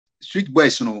sweet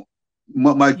boys no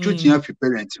my church fi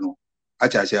parent no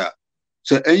acha say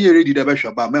so any ready the be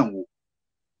ba men wo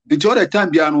until all the time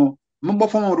bia no mo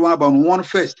from one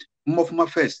first mo from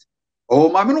first oh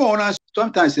mama no one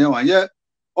sometimes yeah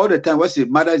all the time what's it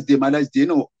Mother's Day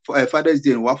no Father's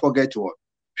Day no forget what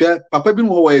papa bi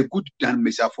no a good than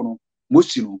mesafo no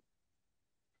most no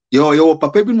yo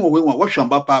papa bi no we what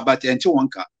shamba pa but enti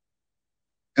wonka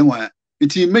enwa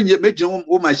iti menye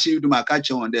wo machine do maka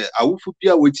che on there awufu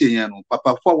bia wetie yen no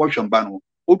papa for what shamba no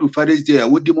odu Father's Day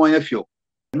wo di mo ya fio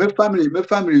me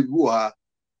family who are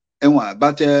enwa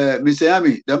but Mr.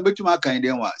 Yami dem betu maka inde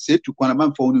enwa say to kwana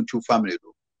man for unu two family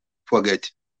do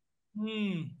forget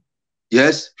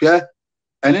yes yeah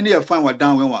and then you find what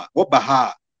down when what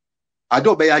baha I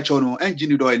don't be a chono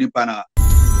engine do any pana.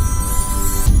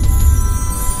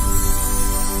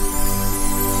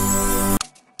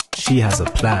 She has a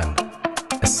plan,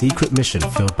 a secret mission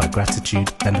filled by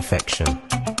gratitude and affection.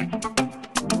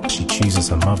 She chooses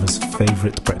her mother's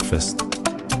favorite breakfast,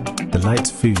 Delight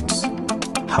Foods,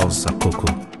 House Sakoko,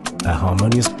 a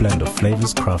harmonious blend of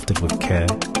flavors crafted with care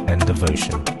and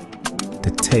devotion.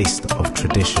 The taste of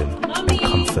tradition and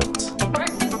comfort.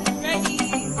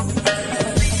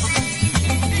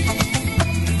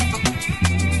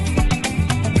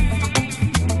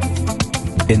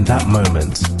 In that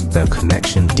moment, their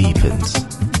connection deepens,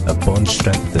 a bond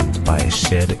strengthened by a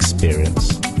shared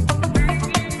experience.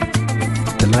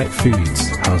 Delight Foods,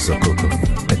 House Sakoko,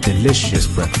 a delicious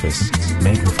breakfast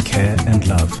made with care and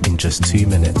love in just 2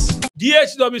 minutes.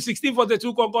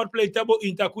 GHW1642 Concord Playtable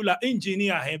Intercooler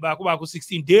Engineer Baku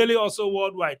 16 daily also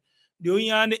worldwide. The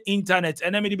only internet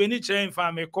and I mean the chain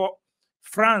farm call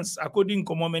France according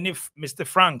to Mr.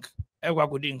 Frank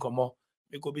according to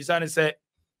because Bizarre say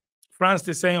France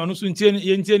is saying on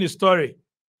any story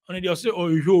only they say oh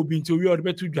you been to your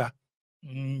betuja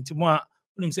tomorrow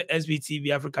when say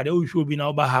SBTV Africa they show be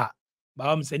now baha but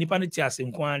I'm saying nipa nti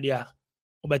asenkwan dia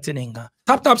obetenenga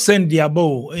tap send dia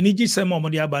bow eniji say mo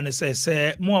dia ba ne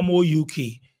say mo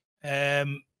UK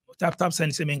tap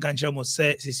send say men kan chemo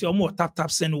say mo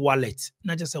tap send wallet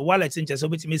not just a wallet in just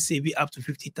obetime save up to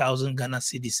 50,000 Ghana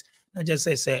cedis not just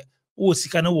say oh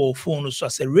sika na wo phone so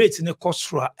as a rate ne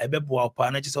kosra ebeboa pa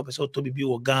na just opese to bibi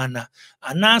wo Ghana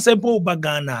ana simple ba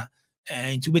Ghana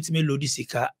and to betime load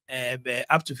sika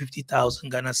up to 50,000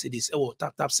 Ghana cedis oh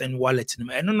tap send wallet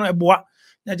no no eboa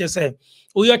na just say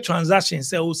oh your transaction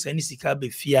say oh send sika be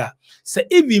fear say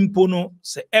even pono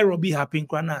say error be happen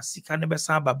kwa na sika ne be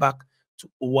san back to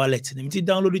wallet ni mti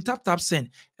download the tap send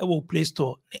e wo Play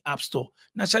Store ni App Store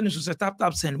na channel so say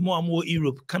tap send more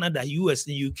Europe Canada US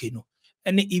ni UK no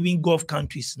and even Gulf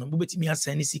countries no betimi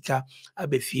asend sika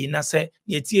abefie na say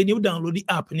yetie ni download the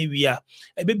app ni we a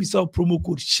e be bisa promo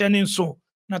code sharing so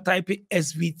na type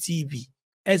SVTV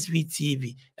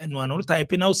and one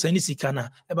type now send sika na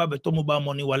e ba beto mobile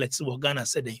money wallet wo Ghana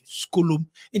said skolum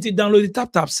into download the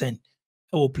tap send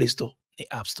e wo Play Store the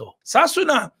App Store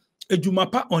sasuna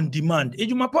ejumapa on demand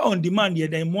ye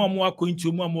den mo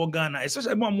akwantuom mo Ghana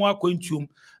especially mo akwantuom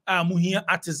mo here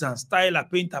artisan styler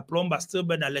painter plumber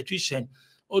stillbird electrician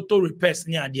auto repairs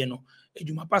ni ade no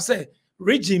ejumapa say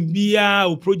region bia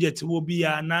o project wo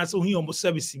bia na so here mo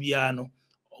service bia no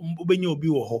obenya obi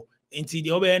wo ho enti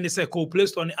de obey say call Play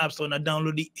Store ni App Store na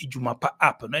download the ejumapa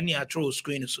app na ni atro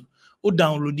screen so o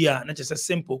download dia na just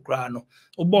simple kra no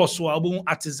o boss wa obo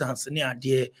artisans ni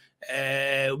ade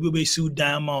we be su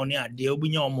diamond ni ade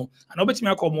obunya omo and obetimi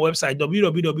akọ mo website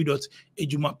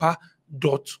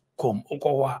www.ejumapa.com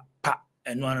okwa pa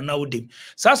eno ana odem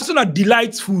so na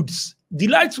Delight Foods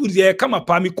ye kama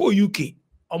pa mi ko UK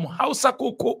House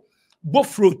Sakoko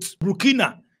Bofrot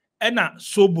Burkina ena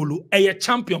Sobolo eye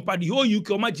champion pa the whole UK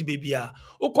magibebia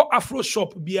okọ Afro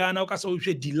shop bia na okasa wo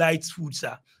hwe Delight Foods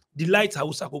Delight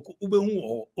House Sakoko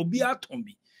ubehu obi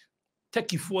atombi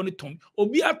Turkey for the tomb,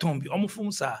 obi atombi,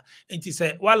 omufum sa, and he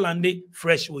said, while landing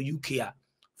fresh for UK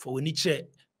for when it's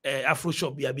Afro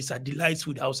shop be a Delight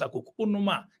Food House Cook,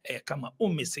 Unoma, Kama,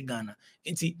 Ghana,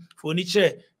 and he for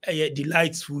niche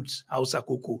Delight Foods House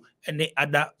Coco, and the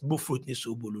other Bufruit ni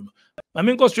so boluno. I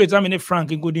mean, go straight. I mean,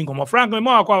 Frank and good income. Frank,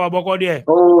 more aqua boko there.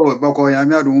 Oh, boko, I'm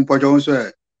not doing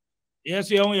Pojon,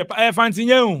 yes, you own your fancy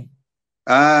you.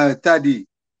 Taddy.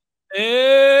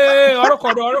 Hey,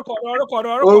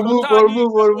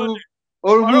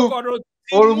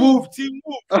 or move.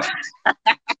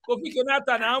 Kofi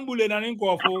Kenata na ambule na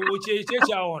nkofo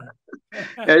checha on.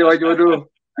 Hey, what you do?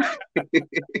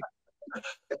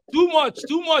 Too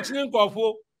much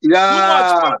nkofo.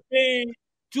 Yeah.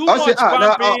 Too much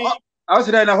campaign. I was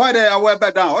there now why they are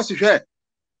back down. What's share?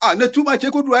 No too much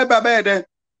you could do by there.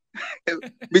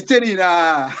 Be telling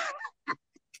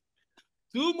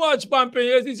Too much pumping.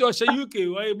 Yes, it's your UK.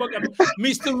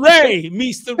 Mr. Ray.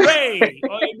 Mr. Ray.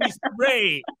 Mr.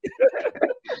 Ray.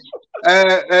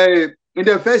 In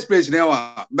the first place,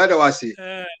 now, better was it.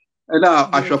 And now,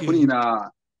 I shall put in now,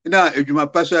 if you my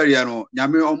pastor,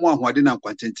 Yami or more, who didn't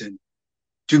content.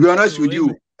 To be honest with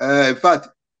you, in fact,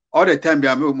 all the time,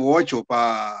 I watch all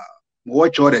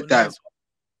the time.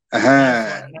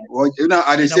 You know,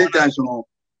 at the same time, so,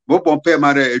 Bob Pompey,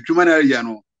 my human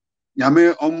no.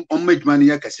 Yame on make money,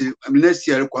 next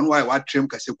year, one why what trim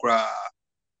Casicra.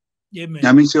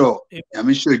 Yami show,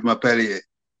 my pelly.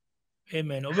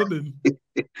 Amen.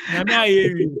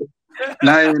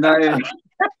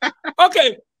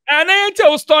 Okay, and I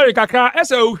tell story, Kaka,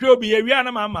 as a will be a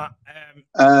Rihanna Mama.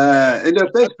 In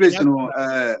the first place, you know,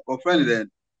 or friend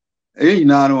then.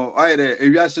 Now, I had a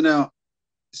reason,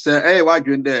 say, hey, why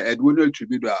you in there, Edwin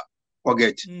tribute,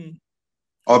 forget.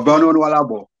 Or brown on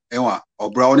Walabo.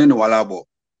 Or brown in the Walabo.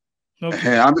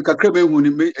 I'm a crabbe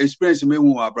who experience me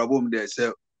who are bravo there,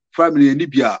 so family in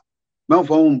Libya, man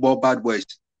for whom bought bad boys.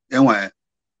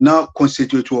 Now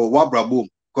constitute to a wabrabo,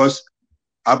 because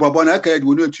Abrabona can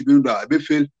do not tribute a bit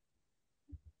fail.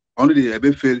 Only a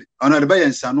bit fail. Another bay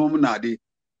and San Nominadi,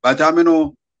 but I mean,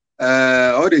 all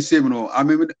the same, no, I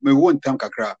mean, me won't tank a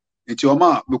crap. It's your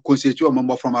ma, we constitute a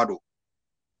member from Ado.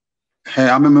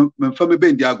 I'm a family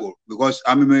being Diago because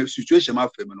I'm in a situation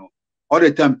of feminine. All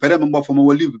the time, better member from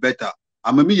will live better.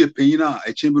 I'm a mere paina,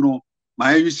 a chamber,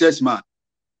 my useless man.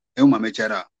 My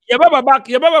mechera. You're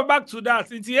back to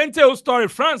that. It's the entail story.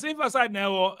 France, emphasize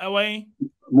now away.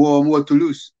 More to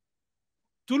lose.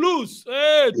 To lose.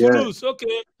 Hey, to lose.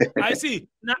 Okay. I see.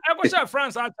 Now I go to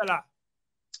France after.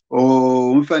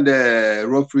 Oh, we find the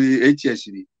roughly 8 years.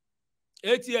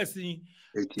 8 years.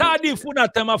 Tadi funa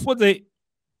tema fude.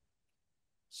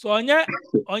 So onye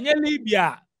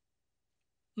Libya.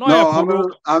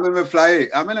 No, I'm a fly.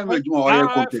 I'm in a more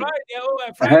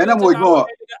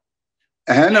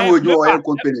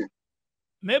company.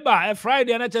 Maybe a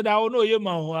Friday and I said, I don't know you,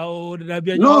 man. No,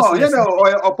 you know,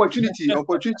 opportunity, no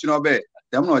bad.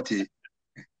 I'm not.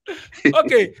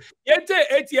 Okay,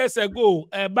 8 years ago,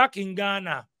 back in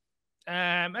Ghana,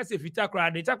 as if you talk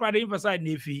about the emphasize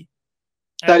Nefi.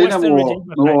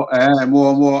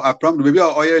 More, I promise maybe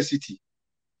Oil City.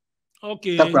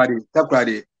 Okay.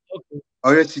 Takrade.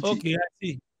 Oil City. Okay,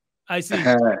 I see.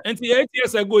 And 8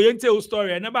 years ago, you tell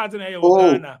story. I never had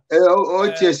Ghana.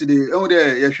 Yesterday,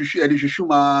 you should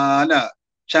man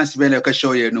chance be like a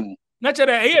show you know.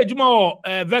 Naturally, Juma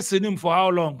vesting for how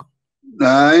long?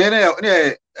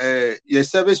 Your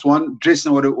service one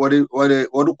dressing what do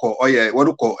call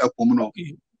a pumuno.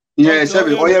 Yeah,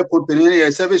 service oil company,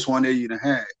 your service one in the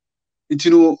hair. It's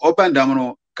open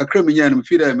damno, Kakremian,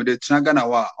 feeder with the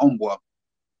Snaganawa on board.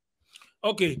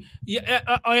 Okay,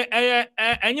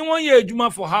 anyone year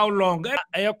Juma for how long?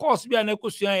 Of course, be an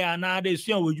equation and now they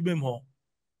see with you more.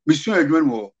 Monsieur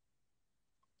Edwin.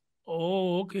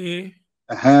 Oh, okay.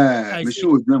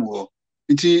 Monsieur Edwin.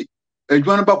 It's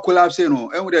Edwin about collapse,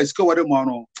 no, and with a score the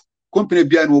mono, company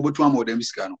behind over to more than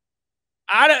Miscano.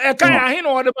 I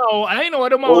know what about, I know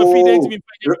what about feeding me.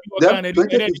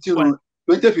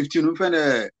 2015, we found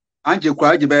Angel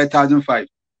Quad by 1,005.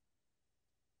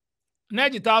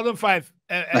 90,005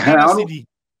 CD.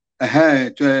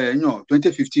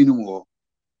 2015 more.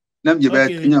 Nam you bet,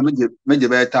 made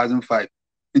about 1,005.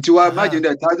 Into I imagine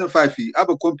that 1,005 fee. I have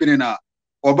a company now,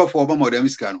 over for more than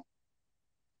Miscano.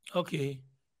 Okay.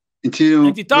 Until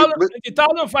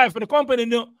 90,005 for the company,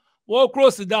 no, will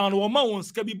close it down. Woman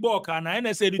won't be bulk, and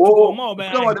I said, oh, more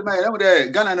man.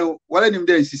 Ghana, what I name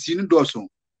there is seen Dawson.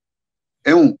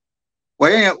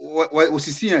 Why was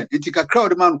he seeing? It's a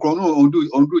crowd man chrono on do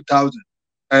 1,000.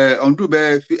 On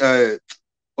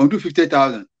do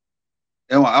 50,000.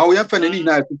 And I will have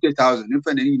 50,000. If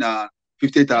any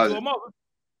 50,000.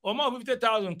 Or more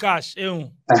 50,000 cash.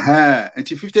 And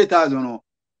 50,000.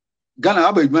 Ghana,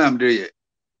 I beg ma'am there.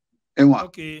 And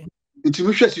okay. It's a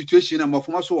mutual situation. I'm of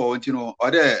my soul, you know, or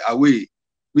there away.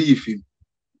 Me film.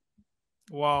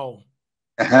 Wow.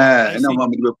 And I'm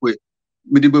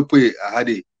Midibwe, I had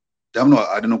it. I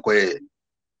don't know where.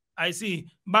 I see.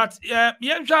 But yeah,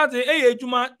 try to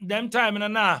Juma them time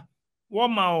and now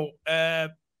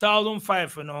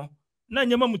 1,005, you know. Na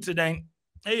nyama mutiden.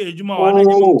 Juma na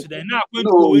nyama mutiden. Na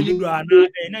kwento we ni do ana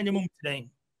na nyama mutiden.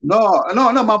 No,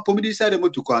 man pomidi side mo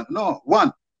to kwan. No,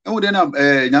 one. And then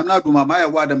nyamna do mama ya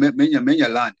wada menya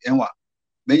land enwa.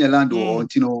 Menya land o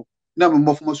ntino na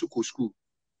mo for school.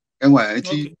 Enwa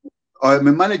enti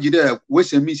me manage there we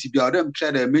say me si bia dem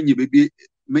try there menya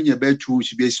be true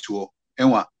si be store.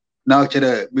 Enwa. Now,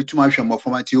 me too much more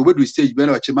format. You will do stage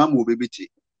better. Chimam will be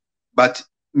bitty, but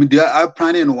me I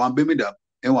planning one baby.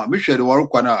 enwa me hwe de woro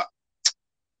kwana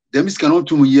dem is cannot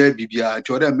to year bibia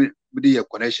to dem me dey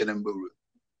connection and be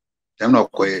dem no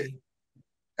koye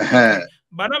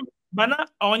bana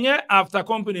onye after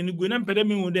company ni guna mpede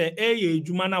mi hu de ye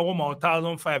ejuma na wo ma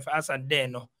 1005 as a day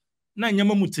no na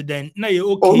nyama muti den na ye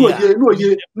okay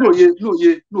no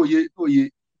ye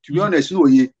to be honest no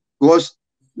ye because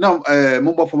now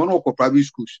mo for no ko private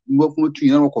schools mo for tu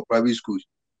na ko private schools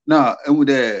na enwu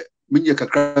de menye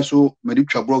kakra so me di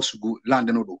twa blocks go land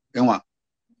no do enwa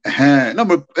na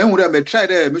enwu de me try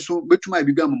de me so betuma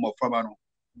bibia mo for ba no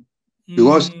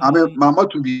because mama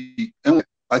to be enwu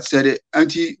but said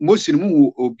anti most in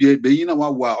mu obi be na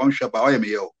wa on hwe ba o ye me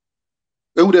yo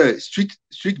enwu de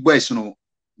street boys no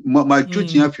my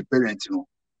church here for parents no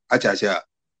acha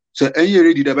so enye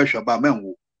ready de be hwe ba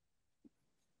menwo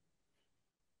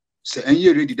so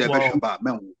enye ready de be hwe ba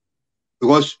menwo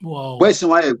because boys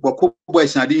why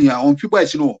boys na dey here on people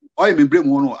boys no o me blame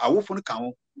no awofo no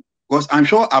kan because I'm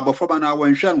sure abofo na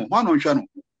wan hwe no ho no hwe no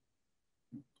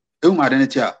e ma de ne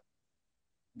tia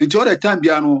the other time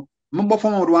bia no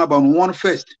mbofo mo do about one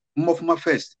first mbofo ma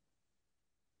first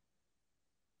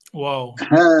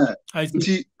I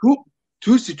see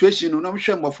two situation no na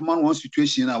hwe mbofo ma one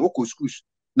situation na woko schools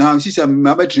na sisa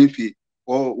ma ba trefi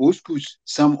or schools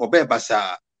some obey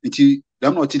basa nti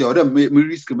dem no ti de order me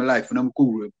risk my life na mko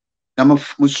wure na mo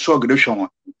struggle de hwe won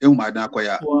e hu ma dan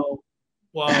akoya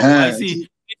I see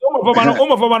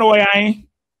omo for man why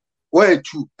where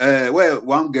two where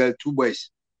one girl two boys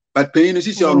but paying no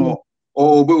sisi no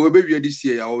or we be this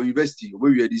year or university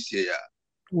we be this year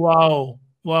wow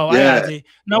I see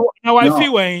now I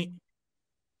feel when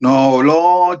no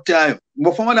long time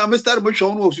mo for man start mo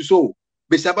show no so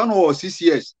be saba no 6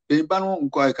 years be ba no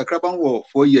kakra ba no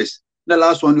 4 years the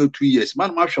last one 2 years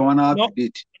man ma show na to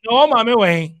date no mama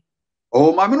when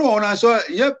oh mama no na so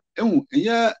yeah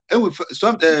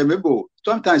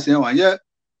sometimes yeah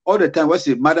all the time what's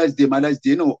it Mother's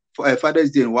Day no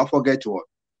Father's Day no forget what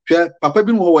papa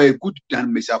bi no a good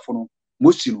than mesafo no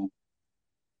most no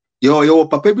yo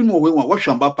papa bi no we wa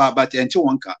hwamba pa but enti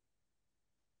wonka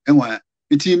enwa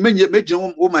enti menye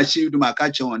wo machine do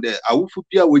maka che won there awufu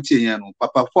bia wotie yen no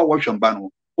papa fo wa hwamba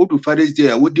no odu Father's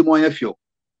Day wodi mo ya fio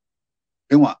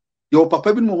enwa yo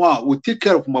papa bi no a wo take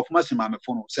care of mafuma se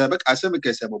mamefo no se be asem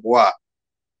ke se bobo a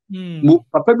mo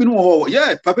papa bi no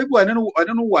yeah papa bi ane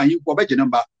no wa hin ko be gye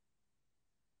namba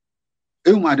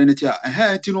enwa de ne tia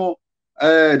enti no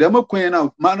dem akwen na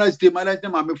Mother's Day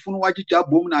mamefo no wagigya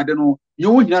bom na de no nye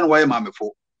wo nyina no wa ye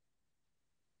mamefo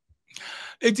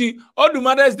eti odu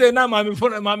Mother's Day na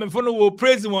mamefo no wo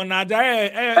praise one na da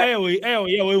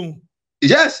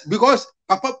yes because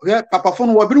papa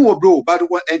phone wo bi no bro but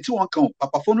enti won kan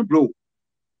papa phone bro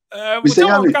we say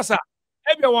one kasa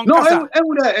ebe one kasa no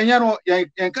enwu da enya no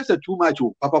yan kasa too much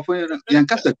o papa phone yan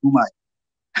kasa too much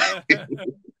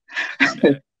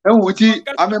enwu ti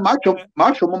ame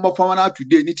ma hwo mo phone na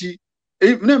today ni ti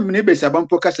ne be saban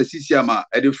po kasa sisi ama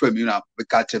e de from you na be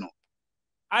kate no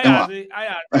ayaze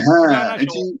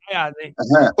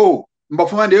oh mbo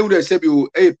phone de enwu da se bi o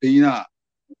e peyin na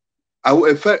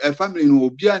a family no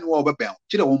obia ni wo beben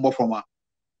kire wo mbo phone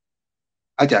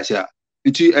ajasia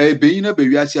nti beyin na be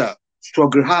wiase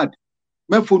struggle hard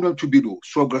men phone to be do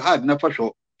struggle hard na fa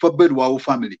sho for bed wa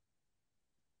family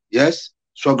yes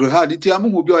struggle hard nti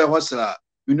amu obi o ye hosela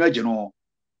minu age no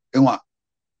enwa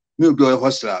me obi o ye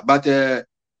hosela but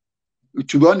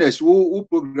to be honest who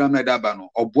program na daba no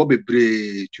obo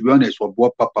bebre to be honest obo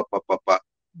papa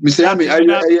me say I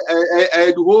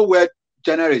the whole world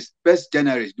generous best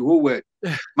generous the whole world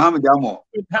mama jamo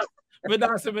me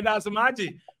dance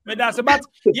maji me dance but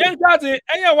yen kaze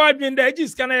enya wadwin da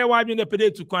ejis kana ye wadwin da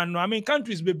pede to kwan no I mean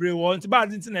countries bebre want but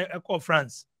didn't na call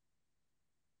France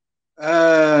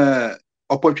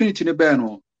opportunity ne be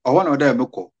no o na oda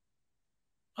meko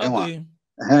okay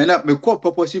na meko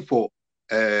purpose for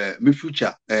me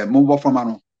future mo from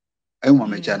no enwa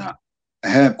me chana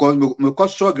because meko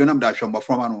struggle na da hwamba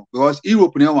from no because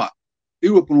Europe ne wa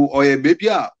Europe no or baby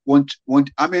want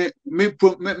I mean me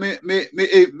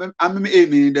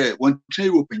there want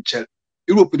Europe in Chel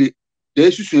Europe the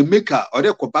issue to make or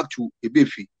they go back to a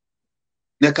beefy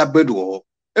neka bedo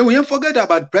and we forget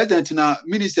about president na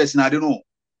ministers na I don't know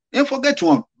you forget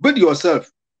one build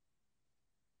yourself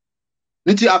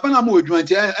niti apana mo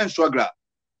odwanti en struggle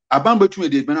aban betumi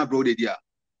de bena bro de dia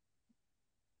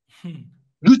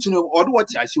you know or what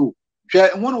I show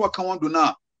hwe won what can one do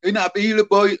now ina be ile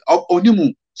boy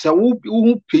onimu so wo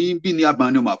pin bi ni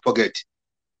aban no ma forget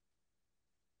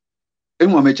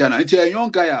enwa me chana nti a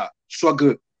young guy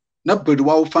struggle na build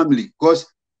our family because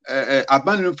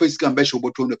aban no face can be show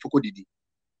boto no foko didi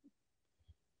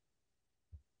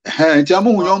nti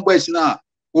amu young boys na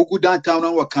woku downtown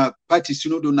and waka party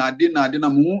sinodo na de na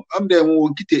mu am de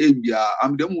won kite embia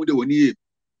am de mu de woni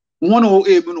one o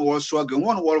e mu no wo swag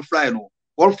one wo fly no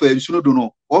wo fa sinodo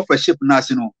no wo fa ship na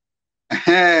ase no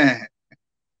eh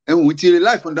wuti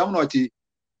life ndam no ti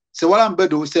se wala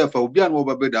mbedo self obi an wo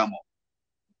babeda mo.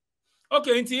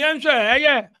 Okay, nti yen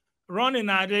hwe running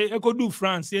na de ekodu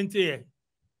France yente.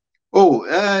 Oh,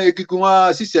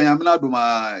 ekikuma sisi anyamna do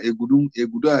ma egudu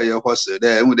ya hose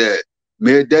de hu de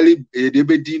me daily de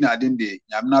be di na de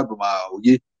nyamna do ma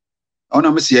oye.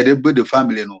 Ona me se de be the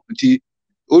family no. Nti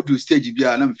odu stage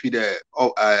bia na mfi de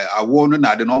awo no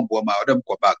na de no bo ma odem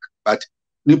ko back. But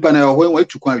nipa na ho we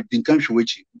tukwan dinkan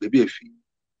hwechi bebi afi.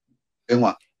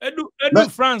 Enwa. Edu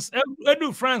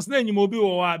France na enyim obi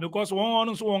wo wa because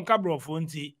one so won kabrofo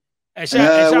nti.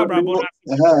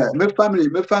 Me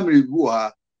family who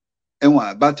are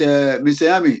enwa but Mr.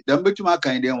 Yami dem betuma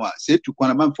kan den wa say to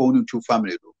kwana man for two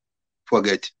family do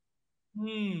forget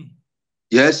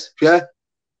yes fair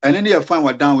and then you find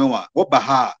what down when what ba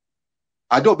ha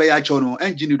ado be ya cho no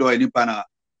engine do any pana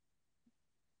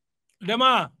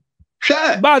dema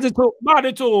sure bad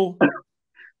to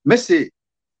me say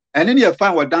and then you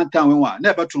find what downtown when one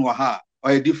never to ha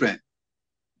or different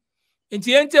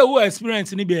nti ente who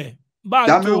experience ni be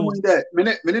that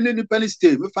me ni penny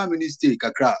stay me family stay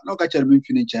kakra no ka chere me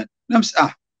finish chen nam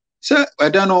say I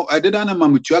don't know I did an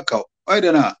mamutu aka I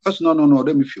don't know first no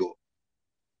let me feel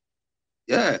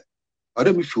yeah I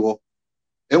let me feel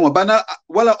and what bana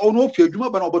wala ono fie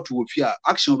adwuma bana oboto wo fie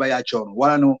action ba ya cho no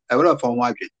wala no e wala fa ho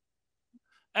adwe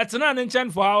etna ne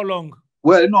chen for how long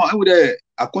well no I would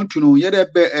a continue ye de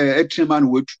be etreman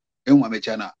wetu enwa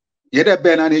mecha na ye de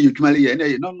be na na yedwuma le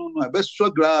ye no be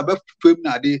struggle be fam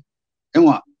na de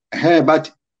enwa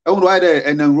but I would write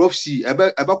and then rough sea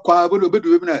about kwa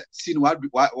obedu we na see no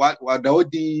wa da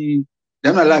odi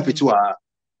dem na life it wa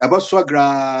about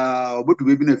swagra obedu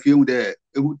we na fie hu de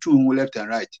ehu tu left and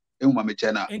right enwa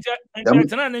mecha na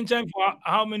etna ne chen for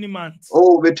how many months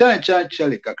oh we try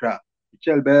chale kakra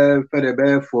chale be for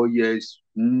be 4 years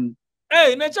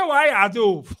hey nature why are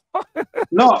do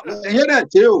no hear that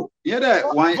too hear that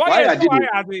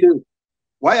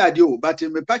why are you but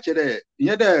me patch there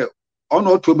hear that on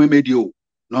not to me medio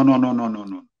no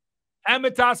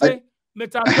metase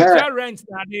rent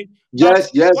na dey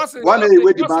yes one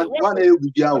we demand one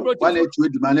we biao one to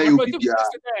demand you bibia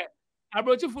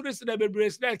abrochi food is the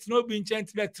bracelet no be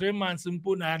enchant like 3 months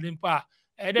mpo na dey pa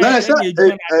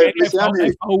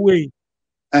away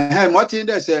what in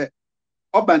there say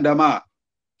obandama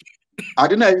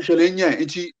adina usually nya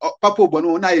nti papa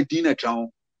obono na e din na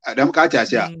twan adam ka tia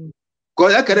sia ko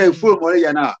ya kere full mo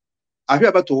ya na ahwe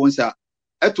abato wonsa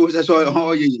eto se so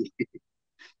oye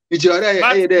nti ore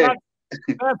e dey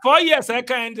 4 years I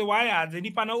can't why are the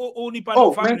nipa no nipa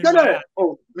no family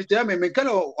me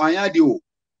kala wanya de o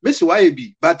mesi why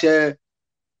bi but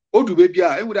odu be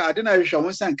bia e wuda adina hwehwe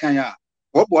wonsa kan ya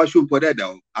wo bo asho mpo da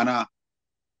da ana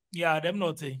yeah them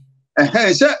not say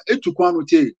say etukwan no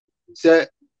tie say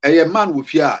a man with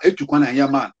fear etukwan anya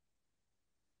man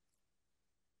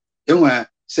enwa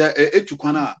say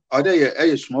etukwan or dey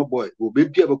a small boy wo be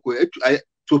bia bako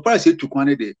to far say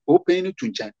etukwan dey open ni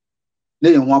tunchan na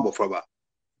ye ho abofroba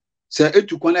say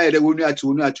etukwan ay dey wonu ati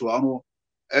ano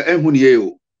ehunu ye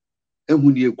o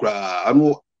ehunu ye kura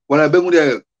ano wala be mu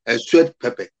dey sweat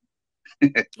pepper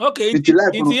okay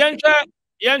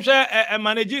it's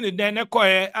managing then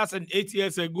as an 8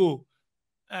 years ago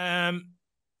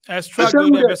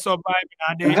struggle to survive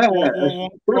na dey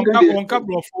won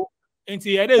kabrofo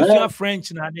nti e dey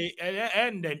French na dey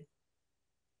and then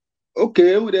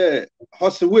okay we dey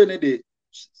hustle we na dey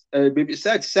baby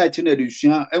site na dey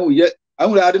sua enwe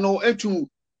ade no etu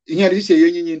ihe dey say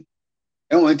yenyin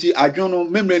enwe nti adwon no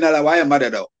memre na la why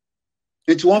mother da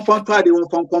nti won fon card won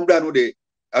fon kombra no dey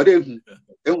ade hu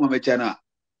enwe mecha na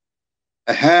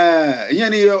ihe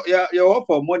ni you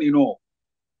offer money no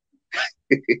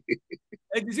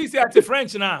this is at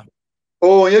French now.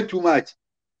 Oh, you're too much.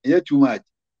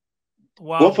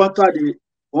 Wow. One fan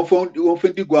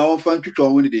di gwa one fan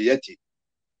twitwa won dey yeti.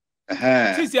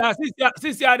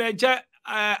 Sisi ada che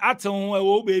aton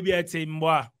wo baby eti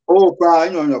mbo. Oh, pra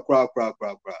nyo kra.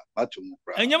 Atum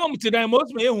kra. Enyama mutidan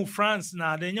most me hu France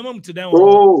na de enyama mutidan.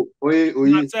 Oh, oye.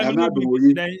 Na do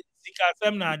oye. Sika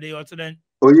sem na de otidan.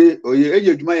 Oye,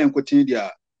 eje dwuma yen kotin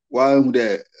dia wa hu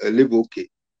de live okay.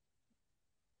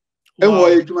 Enwo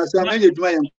edwuma sam enye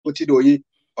dwuma yen koti do yi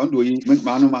ondo yi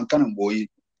manu mankana mboyi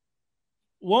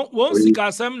won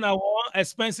sika sam na won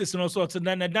expenses no so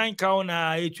na dan ka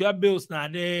na etua bills na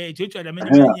de etua de many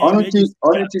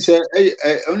onity say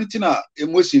onity na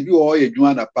emosi bi o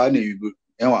edwuma na pa na yugo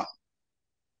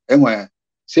enwa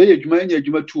say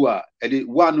adwuma 2 a e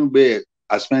one be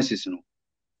expenses no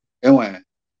enwe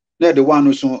na the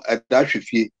one so at that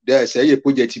hwefie there say ye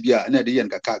project bi a na de ye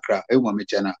nkakakra enwa me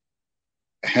chena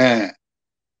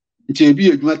nti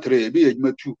ebi adwuma 3 ebi adwuma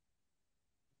 2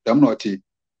 dam no ti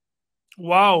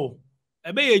wow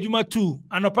ebe adwuma 2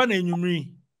 anopa na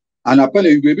enwumri anapa na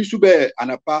ebi su be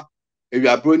anapa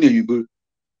ewiabro na ewibo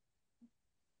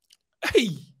hey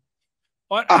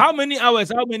how many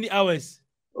hours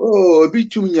oh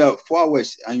between 4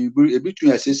 hours and ebi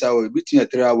 6 hours between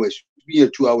 3 hours be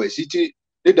 2 hours it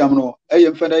the dam no e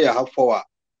yem fenda ya have 4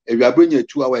 ewiabro nya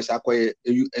 2 hours akoye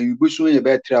ewibo so ye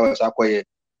be 3 hours akoye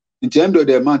nti end of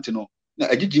the month no na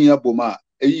agigin ya boma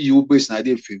eyi you base na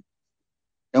dey film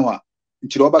enwa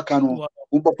nti roba kanu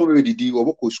umpa pome didi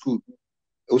oboko school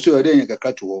oso yode yen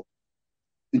kakra to ho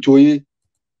nti oyi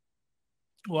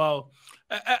wow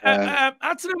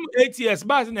atrem 8 years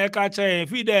bas na ka cha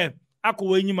fi there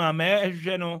akọ enyima ma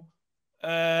ehwe no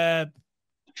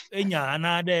enya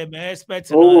na dey me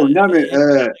expect no nyame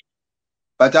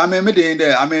but me dey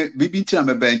there bibi nti na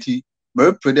me banti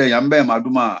me prede ya mba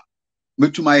maduma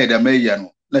metuma ye da me ye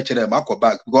no na chere makọ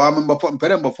back go am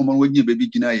mpere mbofo mo wonyi bebi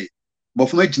gina ye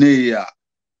mbofo ma gina ye a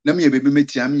na me bebi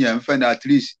metiam nya mfa at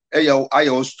least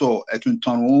ayo store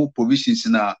etunton provisions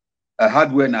na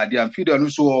hardware na dia feeder no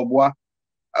so oboa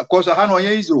cause ha no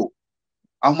ye izo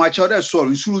ahmacha da so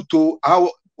nsuru to how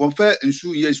won fa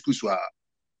nsuru ye school so a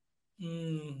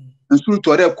nsuru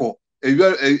to de ko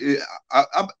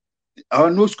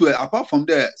no school apart from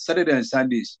the Saturday and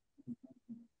Sundays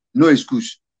no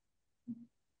schools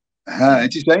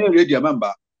it is any radio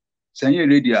member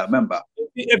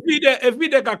if we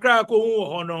de kakra ko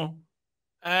ho no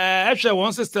ehwe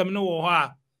one system no wo ho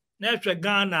a na ehwe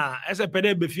Ghana ese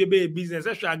pede be fie be business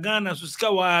ehwe Ghana so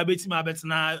sika wa betima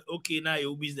betna okay na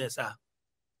your business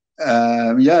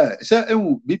yeah so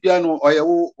bibia no oye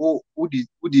wo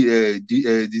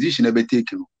decision e be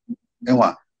take no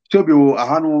enwa so bi wo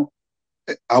aha no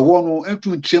awo no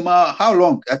entu nchema how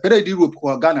long e pede di Europe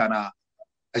ko Ghana na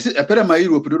epere ma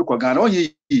Europe do ko Ghana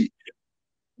onye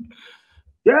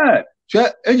yeah so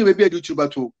enye be do tuba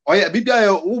to oye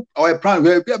bibia oye plan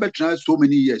we bibia be try so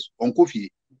many years on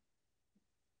kofi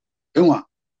enwa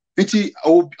enti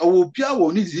obia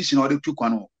wo ni decision o de tu kwa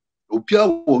no obia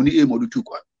wo ni aim o de tu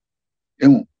kwa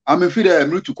enwo am fi de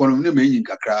me tu kwa no me yin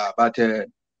kakra but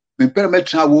me pere me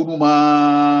try wo nu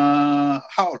ma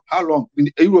how long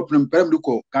in Europe me pere me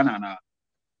ko Ghana na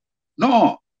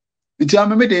no nti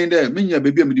am me dey there me nya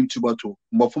baby am dim tubato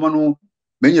mbofoma no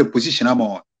me nya position am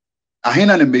on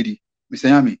ahina na medi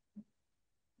misanyami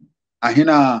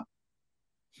ahina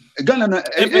Ghana na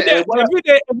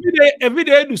every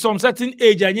day do some certain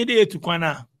age and you dey to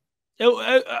kwana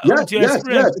yes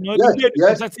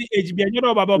certain age be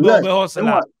anyoro baba be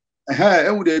hustle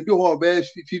enwu dey be ho be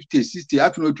 50 60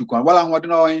 afino to kwana wala hode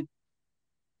na on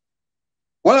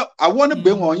wala I want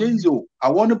be won ye izo I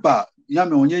want ba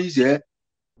yame onye ize.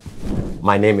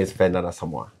 My name is Fernanda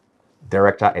Samoa,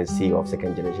 Director and CEO of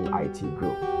Second Generation IT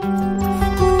Group.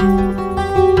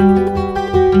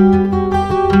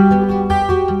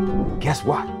 Guess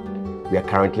what? We are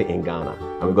currently in Ghana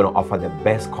and we're going to offer the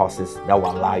best courses that will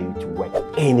allow you to work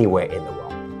anywhere in the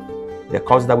world. The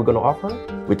courses that we're going to offer,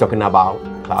 we're talking about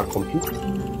cloud computing,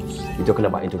 we're talking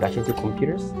about introduction to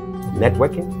computers,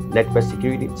 networking, network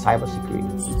security, cyber security.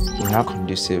 We have a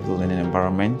conducive learning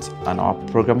environment and our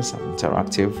programs are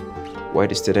interactive, where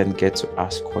the students get to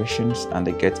ask questions and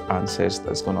they get answers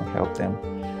that's going to help them,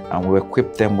 and we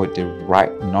equip them with the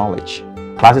right knowledge.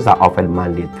 Classes are offered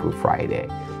Monday through Friday.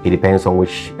 It depends on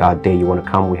which day you want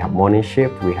to come. We have morning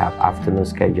shift, we have afternoon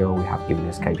schedule, we have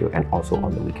evening schedule, and also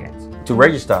on the weekends. To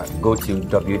register, go to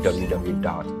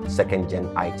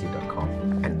www.secondgenit.com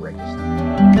and register.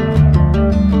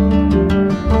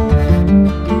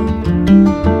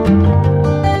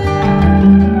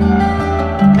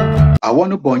 I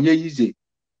want to born ye easy.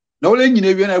 No, let you know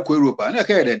I Europe. And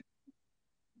okay then.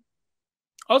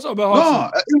 Also,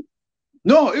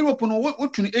 no, Europe no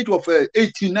what to the age of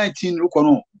 18, 19, look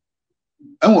on.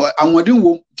 And I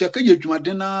didn't check a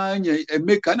Jumadena and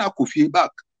make an coffee back.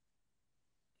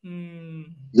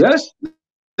 Yes,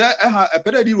 that I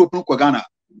better Europe no Ghana.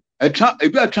 If you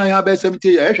are trying about 70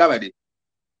 years, I have it.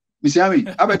 Miss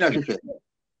Yami, I better.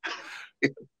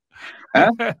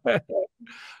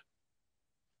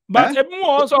 But if you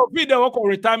also feed the work of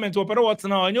retirement, or what's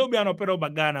now, and you'll be an opera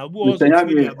Bagana.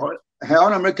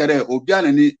 I America there,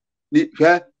 Obian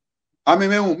I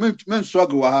mean, men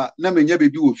struggle, Namin Yabi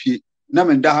do with you,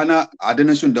 Namin Dahana, I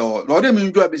didn't soon do. Lord, I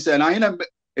mean, I said, I ain't a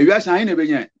sign of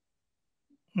it.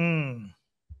 And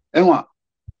what?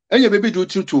 And your baby do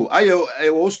too. I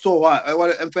will store I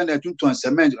will infant to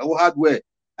cement or hardware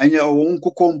and your own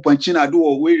cocoa punchina do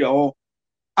or way or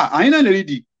I ain't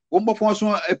ready. One more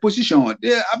for a position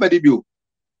there. I bet you.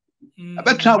 I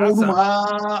bet travel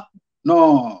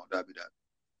no, that be that.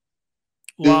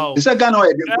 Wow. It's a gun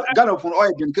oil, gun of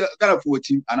oil, gun of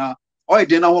 14, and oil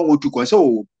dinner want to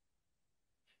console.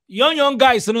 Young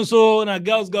guys, and also na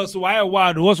girls, why a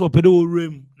word was for pedo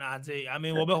room. Nah, I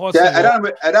mean, what I don't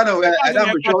know. I don't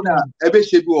know. Every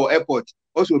ship or airport,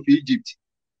 also for Egypt.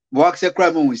 Works a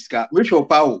crime with Scar, which or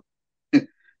power.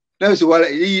 That's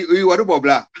what you want to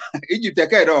blah. Egypt,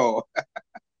 take it all.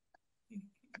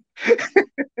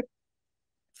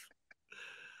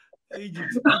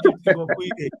 Egypt,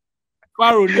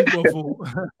 Pharaoh Ninkofo.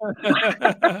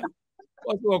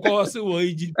 What's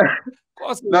Egypt?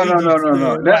 No.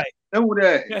 That would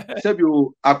say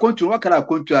you are going to work at a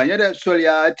country. I had sorry,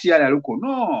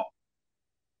 no.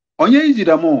 On your easy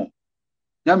the more.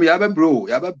 Yami have bro,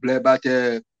 you have a blab, but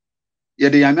yet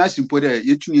the Yamias put a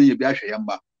you to me, Biasha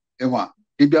Yamba. Ewa,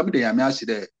 if you have the Yamias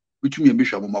there, which me a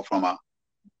bishop from her.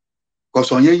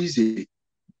 Because on your easy,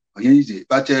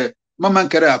 but Mamma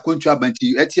carry a country about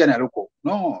you, Etienne Aroko.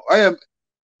 No, I am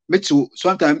met to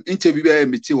sometimes interview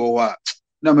me or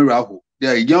no, Rahu. They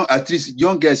are young, at least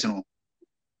young girls, no.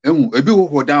 A bit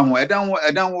who down, I don't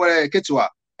where I get to a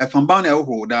from Bound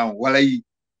who down while I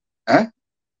oh,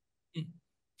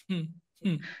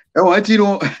 I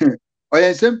know. I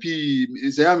am simply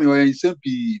Zami or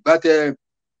simply, but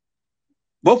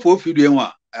both of you,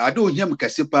 I don't hear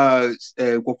Cassipa,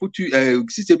 Kofutu,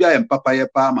 Sisibia and Papaya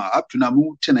Palma up to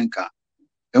Namu Chenenka.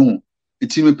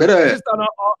 It's in better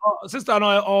sister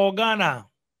or Ghana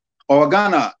or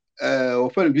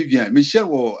friend Vivian,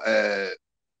 Michelle or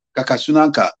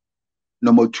Kakasunanka,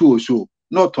 number 2 or so,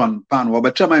 not one pan, or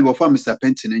but try my for Mr.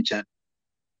 Penton and Chan.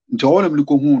 Into all of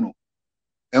Lukohuno.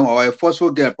 And our first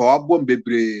girl, our bomb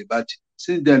baby, but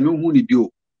since then, no honey do.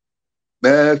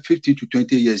 Bear 50 to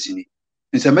 20 years in it.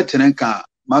 It's a metanenka,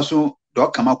 Maso,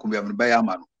 dog come out with by a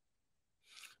man.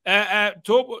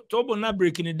 Tobo not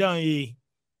breaking it down, ye.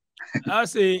 I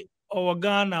say, or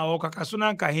Ghana or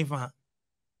Kakasunanka Hifa.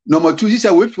 Number 2 is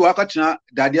a whip to Akachana,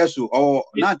 Dadiasu, or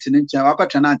Nantinichan,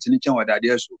 Akachana, Nantinichan, or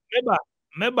Dadiasu.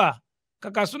 Meba,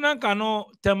 Kakasunanka no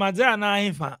Temaza na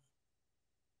Hifa.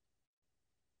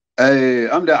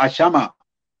 I'm the Ashama.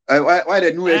 Why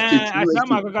the new estate?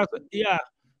 Ashama, yeah.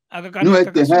 New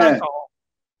estate.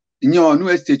 No, new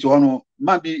estate, one,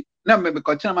 maybe, not maybe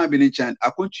Cochama Benichan, I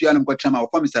couldn't see Alan Cochama or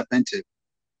Mr. Pente.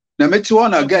 Now, met you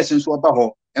on a guest and so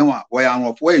about and why I'm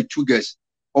of way 2 guests.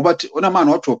 Or but on a man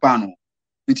or to pano.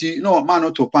 It's no man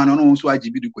or to pano, no, so I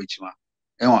give you the question.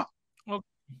 But,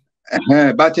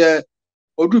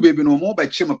 or do baby no more by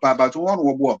Chimapa, but one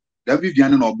or more, that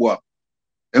Vivian or Boa.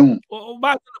 Oh,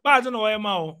 but no,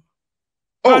 Emma.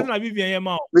 Oh,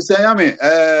 Mr. Yami,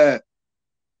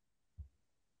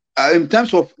 in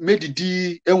terms of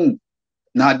Medi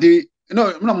na de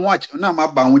no watch na ma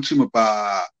ba won chim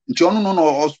pa nti ono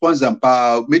no sponsor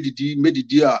pa Medi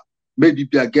maybe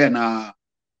be again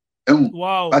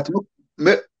wow but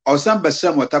me osam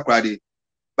besem watakrade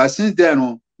but since then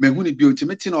no me hu ni bi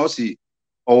ultimate na o si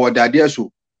o dade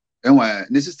so enwa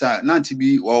ne sister nanti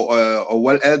bi o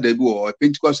well elder bi o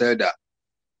Pentecost elder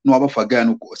no abafa guy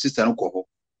no sister no ko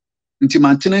nti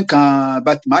mantene kan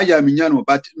but ma ya minya no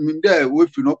but minde we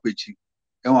fi no pechi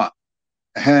enwa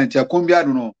nti akombia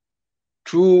do no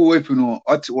true we fi no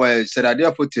ot we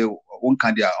serade fote won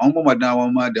kan dia on mo madan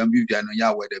won ma dan bibia no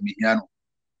ya we da mi hia no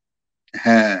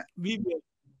Vivian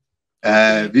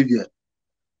Vivian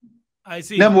I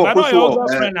see but no your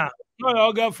girlfriend now no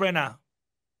your girlfriend now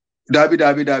Dabi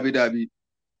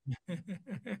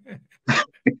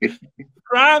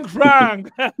Frank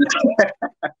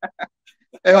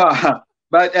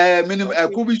but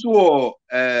minimum could be so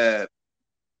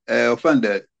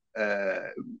offended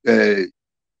I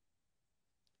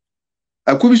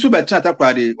could be so bad chat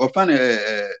party offend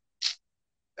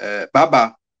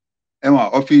Baba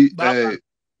of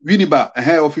Winiba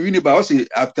of Winiba also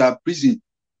after prison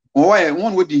why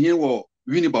one would hear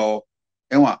Winiba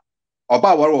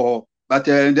Oba war but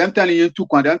them telling you to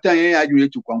come them telling you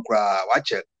to come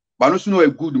watch it but no a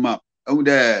good map no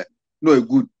a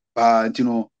good you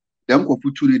know them ko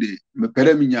futuri de me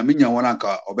pere minya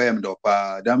wananka obeyem do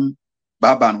pa them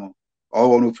baba no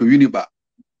or no for Winiba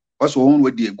also one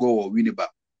way dey go Winiba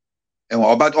and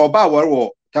oba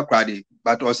war takrade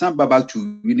but osan baba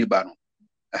to Winiba no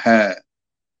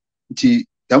nti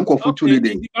them ko futuri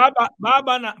de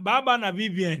baba na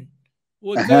Vivian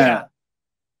was there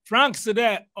Frank said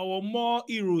that or more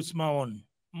heroes more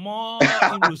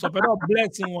heroes so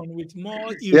blessing one with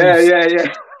more heroes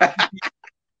yeah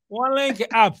One link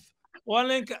up. One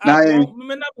link up.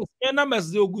 Me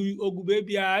numbers ogu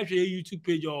baby I share YouTube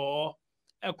page or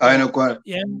website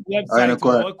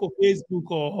or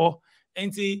Facebook or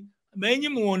enti many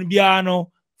one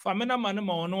biano for me na man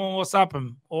ma no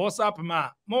WhatsApp ma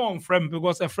more on friend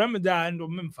because a friend da and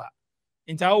memfa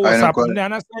into WhatsApp and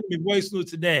understand my voice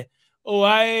note there. Oh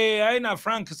I na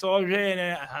Frank so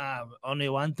only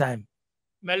one time.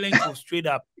 My link go straight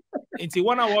up. Into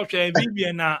one I watch a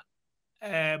video na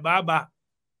Baba.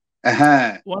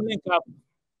 One link up.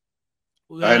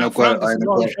 Frank is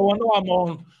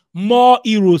more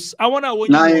heroes. I want to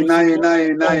win 9.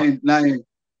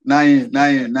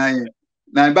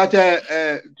 But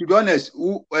to be honest,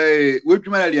 which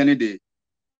man any day?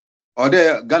 Or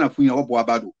there Ghana for you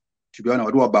about to be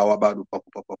honest, about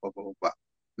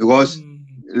because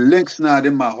links now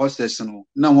them my hostess no.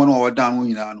 Now one or down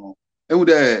you know. And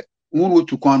the moon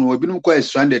to come we been quite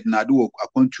stranded na do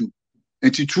upon two.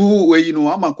 And to true where you know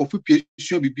I'm a coffee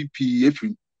patient BP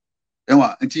every.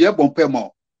 And you bomb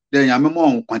more. Then I'm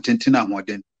more contentina more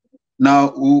than.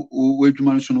 Now, we do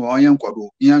manage to own quado.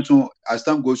 Yanso, as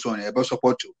time goes on, about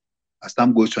support to. As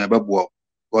time goes on, about work.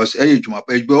 Because age my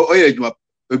page,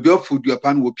 a bill food your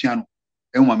pan with piano.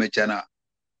 And one mechana.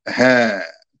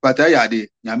 But I had it.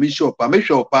 Yami shop, I make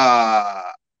sure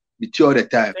with you all the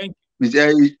time. Miss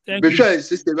be sure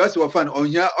sister, that's what fun on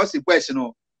here. Also, question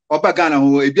or Bagana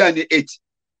who a bian 8.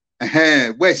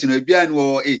 West in a bian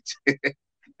or 8.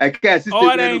 I can't see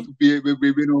to be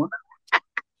no.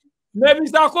 Maybe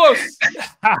Sarkos.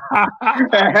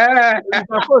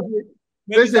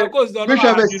 Maybe Sarkos don't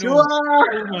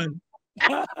know.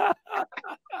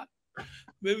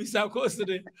 Maybe Sarkos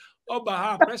today. Oh,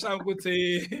 but pressure could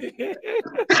say.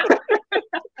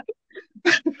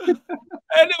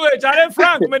 Anyway, Charlie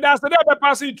Frank, me that's the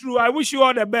passing through. I wish you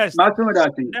all the best.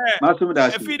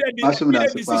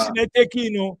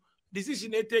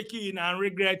 Decision they taking and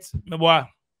regret me boy.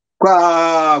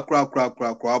 Now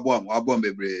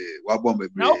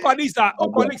colleagues are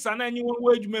anyone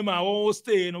wage member or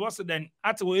stay. What's it then?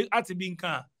 At being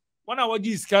can. 1 hour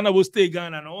this can I will stay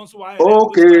Ghana and also why.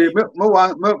 Okay, me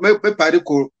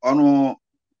parico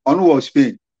on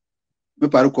Spain. Me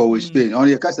parico with Spain.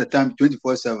 Only a cast of time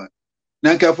 24/7.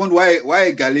 Now careful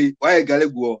why galley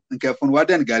go and careful what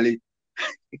then galley.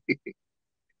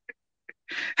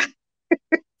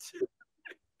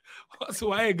 What's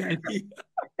why galley?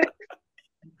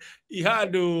 He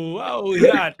had he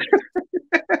had.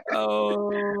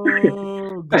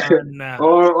 Oh, Ghana.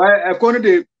 Oh, I corner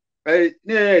the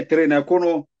train. I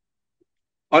corner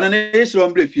on an ace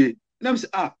on Blefie. Names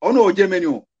no,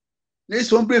 Germany.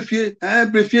 Nace on Blefie,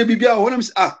 and Blefie Bibia.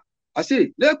 I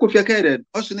say, there could be carried.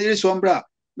 Also, near Sombra.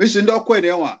 Missing Doc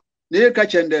Quadewa. Near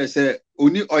catch and there say,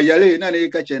 Uni or Yale, and a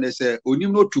catch and there say, Uni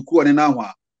no to Kuan an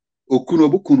hour. Okuno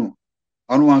Bukuno.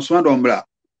 On one swan ombra.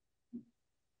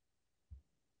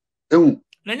 And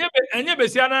you be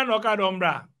seeing no card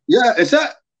ombra. Yeah, it's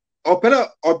a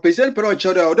opera or peasant per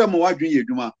children or them what you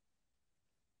do.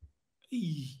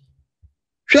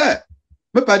 Sure,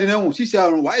 my party now, she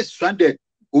on why stranded.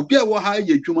 Upia wa high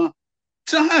juma.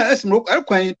 Saha smoke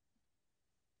airquine.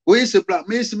 We is a black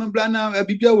mason blana, a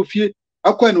bibia with you.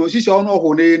 Aquine was she on no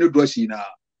dressina.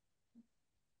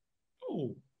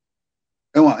 Oh,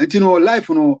 and you know, life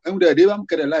no, and they don't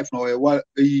get a life no, while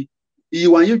you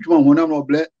want you to one no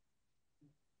black.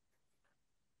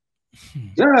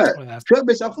 Yeah,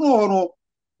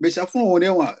 Besafon,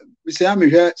 I'm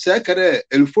here, Secretary,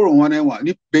 El Forum 1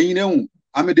 ni being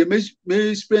I mean, the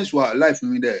experience was life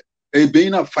in there. A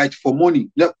being a fight for money,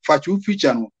 that fight you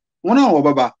feature no 1 hour,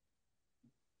 Baba.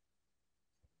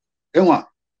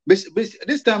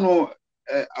 This time, no,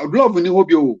 love in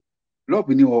you, love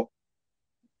in you.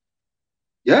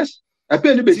 Yes, I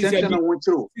pay the best and I want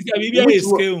to.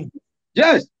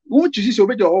 Yes, won't you see so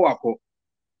better or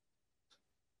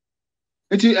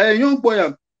and a young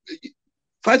boy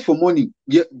fight for money,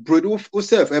 yet bread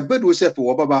yourself, a bed yourself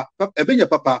for Baba, a benya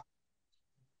papa.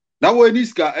 Now, when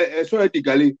this guy, sorry, the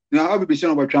galley, now I'll be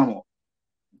saying about Chamo.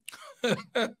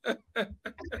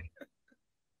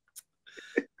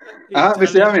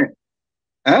 Mr.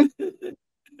 Amen,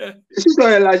 this is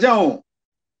why Lajan,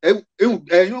 a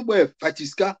young boy,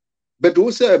 Fatiska, but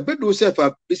yourself,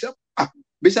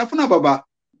 Besafuna Baba.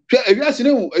 If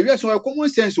you ask no common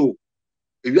sense.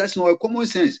 If you ask no common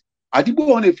sense, I did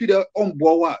go on a feeder on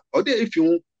board or there if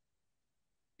you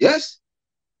yes.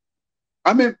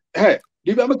 I mean, hey,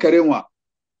 give me a carry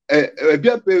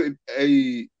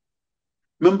a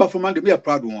member from under me a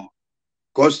proud one.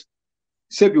 Because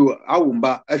save you, I won't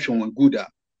buy action good.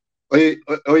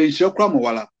 Or in show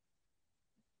cramwalla.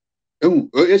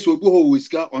 Yes, we'll go with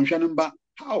Scar on Shannon back.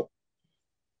 How?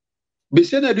 be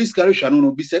said that this carriage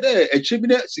no be said a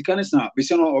chibine sikanisa be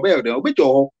said no obey them obey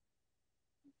to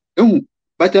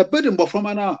but a burden from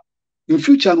now in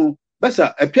future no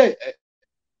better a pay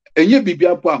enye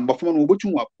bibia po am bofo no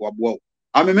obotu wabo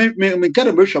I me kind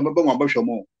of brush am ba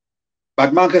mo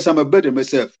but man kasa me burden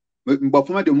myself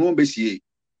bofo de no be sie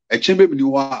a chimbe mi ni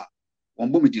ho a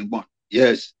won bo mi din bon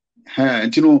yes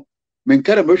ntino me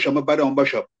kind of brush am ba da on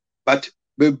bishop but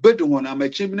be burden won am a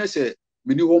chimbe say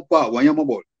mi ni ho po a won yam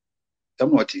ball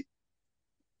tam no ti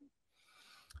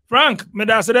Frank, me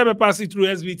da se dey pass it through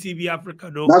SBTV Africa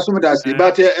do. That's what I say.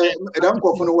 But dam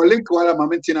ko fo no link wala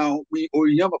mamenti na we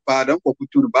oyinya papa dam ko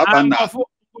kutu no baba na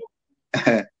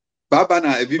baba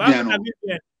na Vivian no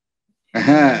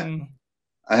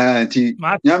ti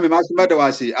nyame masuma da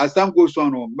wase as time goes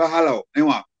on no ba hala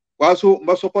enwa waso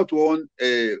ma support on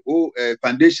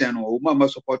foundation no ma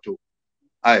support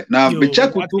ai na me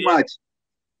check too much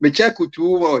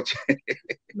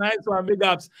Nice one, big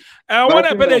ups. What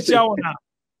I better share now.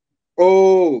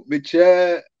 Oh,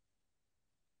 Michelle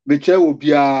will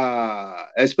be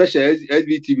especially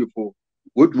SVT before.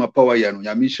 What my power yan?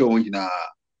 Ya mission on na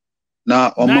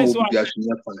nice one.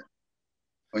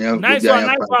 Nice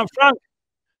one,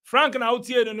 Frank and out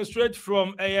here no straight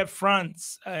from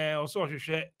France. Also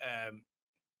share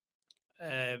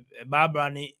Barbara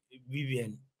ni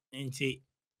Vivian into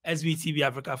SVTV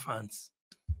Africa fans.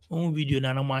 On video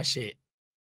na no ma share.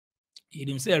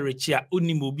 He say Richia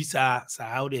uni mobisa sa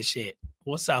how they share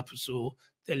WhatsApp so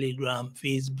Telegram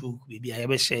Facebook baby I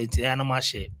ever share it na ma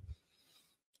share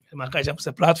ma ka jam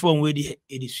se platform where the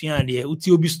edition there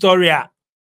uti obi story tie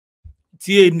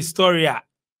in story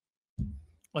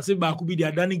o se ba ku bi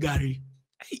dia Danny Gary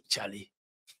hey Charlie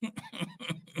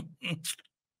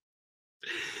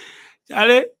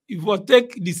Charlie if you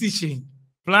take decision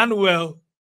plan well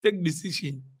take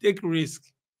decision take risk.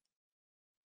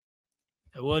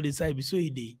 The world inside be so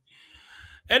easy.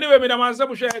 Anyway, me da man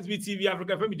sabu share SBTV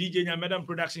Africa for me DJ nya madam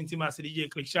production team as DJ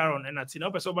Click Sharon and atina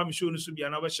person ba me show no so bia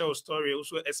na ba share story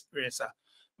also experience.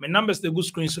 My numbers the good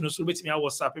screen so no so bet me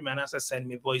WhatsApp me and answer send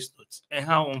me voice notes. And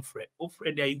how on Fred? Oh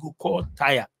Fred there you go call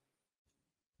tire.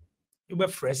 You be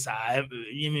fresh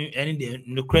you any day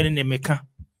no credit ne meka.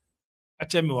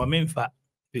 Ache me wa memfa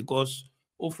because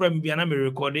oh Fred me bia na me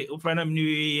record it. Oh Fred na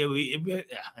me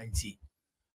auntie.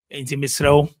 Auntie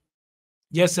Mr.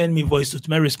 Just send me voice to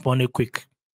me respond quick.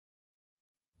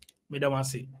 Me da want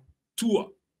say tour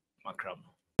macram.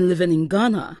 Living in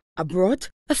Ghana, abroad,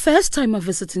 a first-timer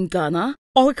visiting Ghana,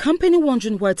 or a company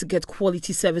wondering where to get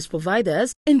quality service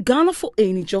providers in Ghana for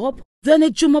any job, then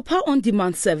Ejumapa On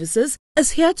Demand Services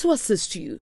is here to assist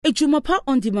you. Ejumapa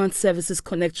On Demand Services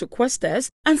connect requesters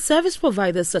and service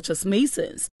providers such as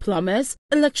masons, plumbers,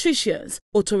 electricians,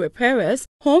 auto repairers,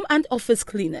 home and office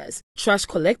cleaners, trash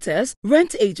collectors,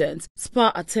 rent agents,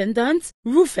 spa attendants,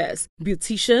 roofers,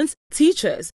 beauticians,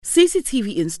 teachers,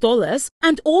 CCTV installers,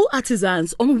 and all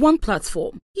artisans on one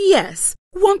platform. Yes,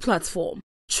 one platform.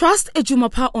 Trust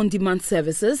Ejumapa On Demand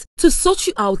Services to sort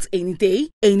you out any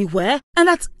day, anywhere, and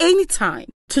at any time.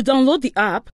 To download the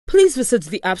app, please visit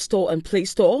the App Store and Play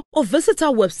Store or visit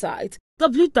our website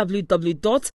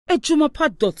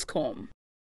www.ejumapa.com.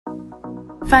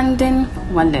 Funding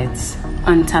wallets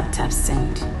on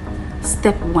TapTapSend.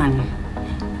 Step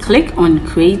 1. Click on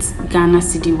Create Ghana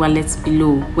Cedi Wallets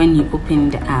below when you open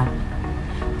the app.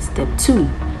 Step 2.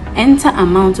 Enter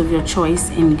amount of your choice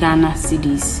in Ghana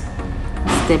Cedis.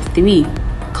 Step 3.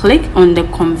 Click on the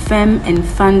Confirm and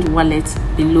Fund wallet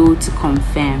below to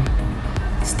confirm.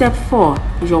 Step 4.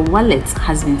 Your wallet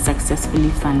has been successfully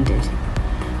funded.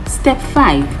 Step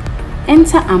 5.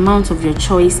 Enter amount of your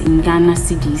choice in Ghana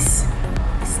Cedis.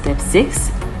 Step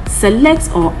 6. Select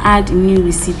or add new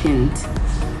recipient.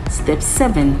 Step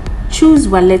 7. Choose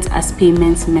wallet as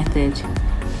payment method.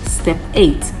 Step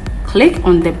 8. Click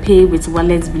on the Pay with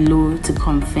Wallet below to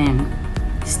confirm.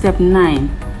 Step 9.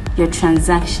 Your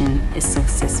transaction is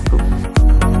successful.